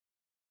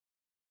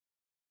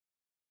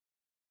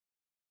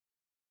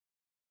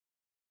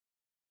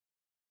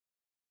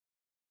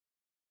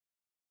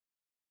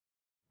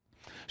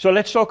So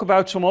let's talk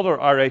about some other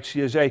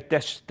RHCSA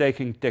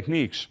test-taking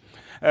techniques.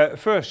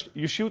 First,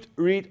 you should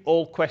read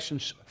all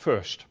questions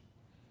first.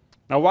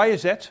 Now, why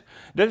is that?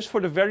 That is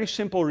for the very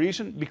simple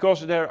reason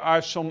because there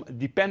are some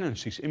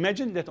dependencies.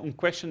 Imagine that on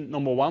question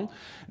number 1,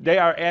 they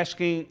are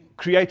asking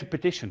create a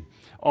petition.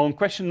 On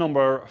question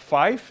number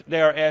 5,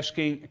 they are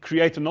asking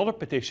create another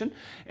petition.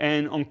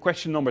 And on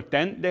question number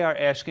 10, they are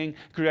asking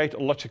create a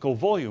logical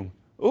volume.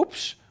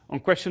 Oops! On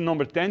question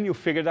number 10, you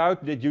figured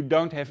out that you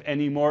don't have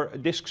any more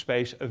disk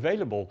space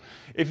available.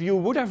 If you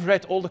would have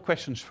read all the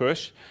questions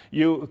first,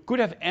 you could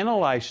have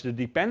analyzed the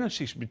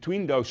dependencies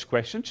between those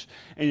questions,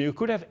 and you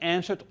could have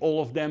answered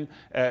all of them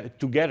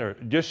together,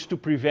 just to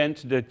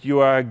prevent that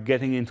you are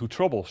getting into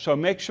trouble. So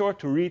make sure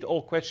to read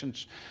all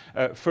questions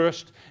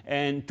first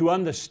and to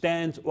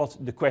understand what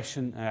the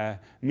question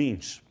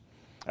means.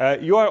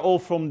 You are all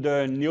from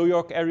the New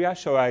York area,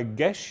 so I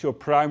guess your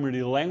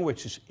primary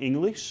language is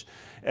English.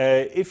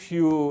 If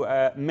you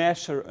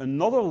master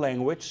another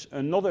language,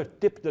 another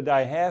tip that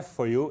I have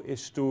for you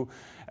is to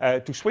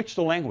switch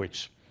the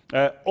language.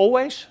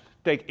 Always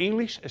take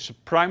English as a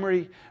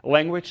primary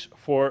language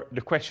for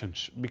the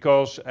questions,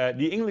 because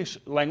the English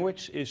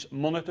language is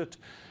monitored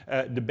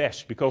the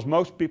best, because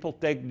most people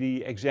take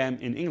the exam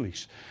in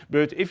English.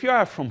 But if you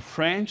are from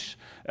France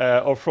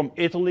or from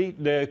Italy,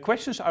 the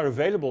questions are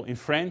available in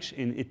French,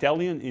 in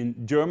Italian,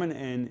 in German,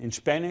 and in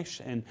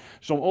Spanish, and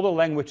some other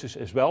languages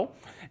as well.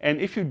 And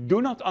if you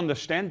do not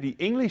understand the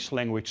English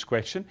language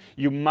question,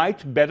 you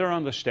might better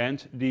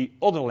understand the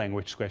other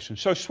language question.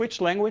 So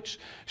switch language,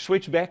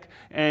 switch back,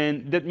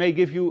 and that may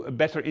give you a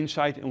better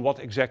insight in what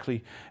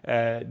exactly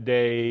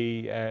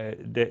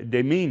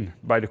they mean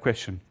by the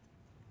question.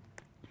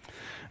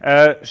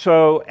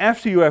 So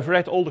after you have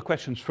read all the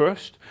questions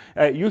first,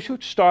 you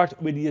should start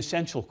with the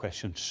essential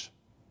questions.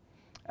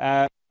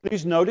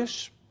 Please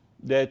notice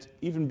that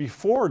even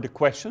before the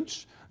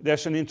questions,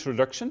 there's an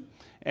introduction,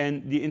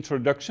 and the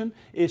introduction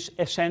is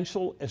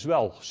essential as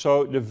well.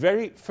 So the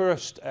very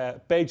first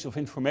page of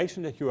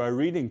information that you are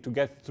reading to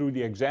get through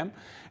the exam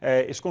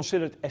is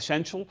considered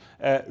essential.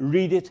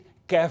 Read it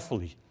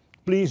carefully.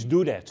 Please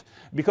do that.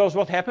 Because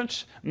what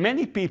happens?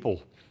 Many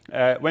people,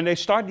 when they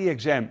start the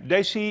exam,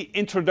 they see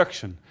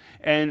introduction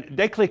and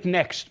they click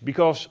next,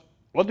 because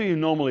what do you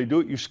normally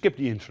do? You skip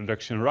the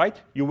introduction, right?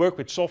 You work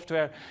with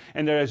software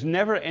and there is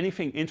never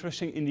anything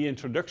interesting in the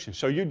introduction.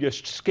 So you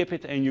just skip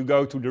it and you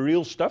go to the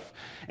real stuff,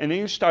 and then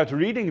you start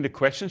reading the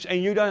questions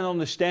and you don't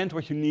understand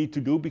what you need to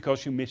do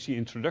because you miss the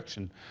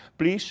introduction.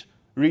 Please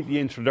read the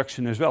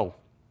introduction as well.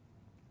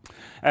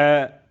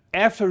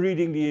 After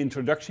reading the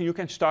introduction, you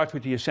can start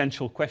with the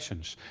essential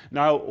questions.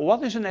 Now,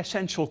 what is an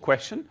essential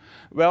question?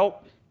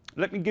 Well,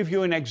 let me give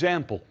you an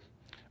example.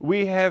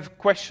 We have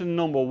question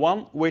number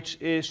 1, which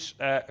is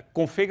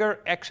configure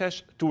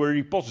access to a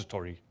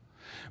repository.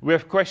 We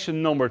have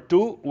question number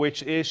 2,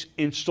 which is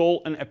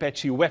install an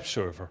Apache web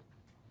server.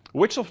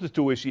 Which of the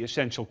two is the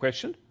essential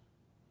question?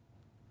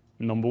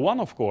 Number 1,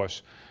 of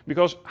course,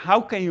 because how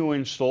can you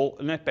install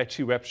an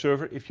Apache web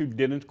server if you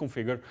didn't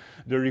configure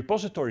the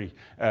repository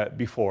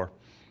before?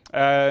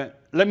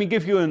 Let me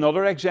give you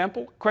another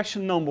example.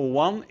 Question number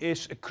 1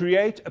 is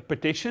create a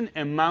petition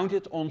and mount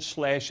it on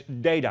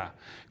 /data.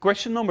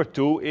 Question number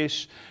 2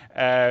 is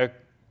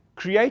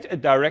create a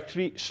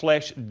directory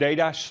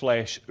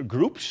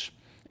 /data/groups,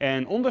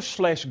 and under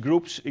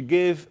 /groups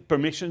give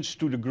permissions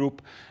to the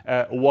group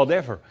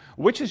whatever.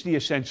 Which is the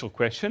essential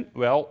question?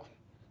 Well,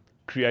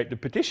 create the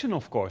petition,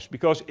 of course,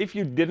 because if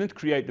you didn't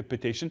create the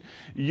petition,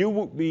 you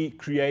would be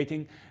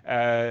creating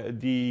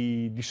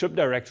the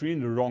subdirectory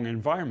in the wrong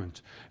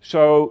environment.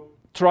 So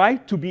try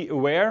to be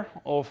aware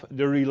of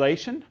the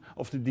relation,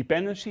 of the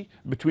dependency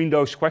between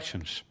those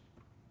questions.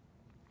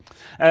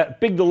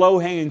 Pick the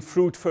low-hanging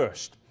fruit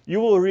first. You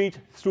will read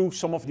through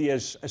some of the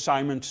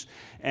assignments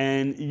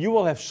and you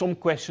will have some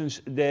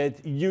questions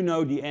that you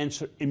know the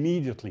answer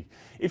immediately.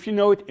 If you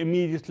know it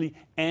immediately,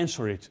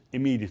 answer it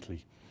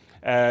immediately.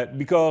 If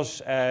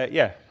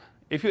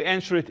you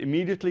answer it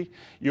immediately,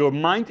 your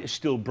mind is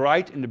still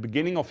bright in the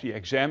beginning of the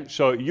exam,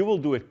 so you will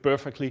do it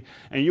perfectly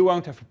and you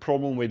won't have a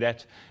problem with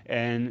that.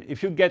 And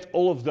if you get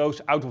all of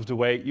those out of the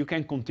way, you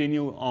can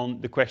continue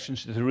on the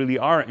questions that really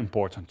are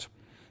important.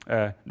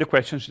 The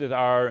questions that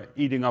are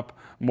eating up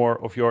more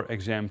of your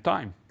exam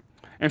time.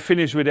 And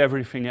finish with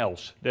everything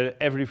else.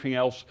 Everything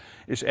else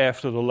is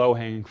after the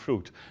low-hanging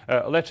fruit.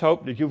 Let's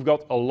hope that you've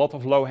got a lot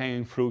of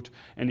low-hanging fruit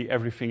and the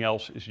everything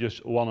else is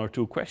just 1 or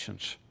 2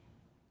 questions.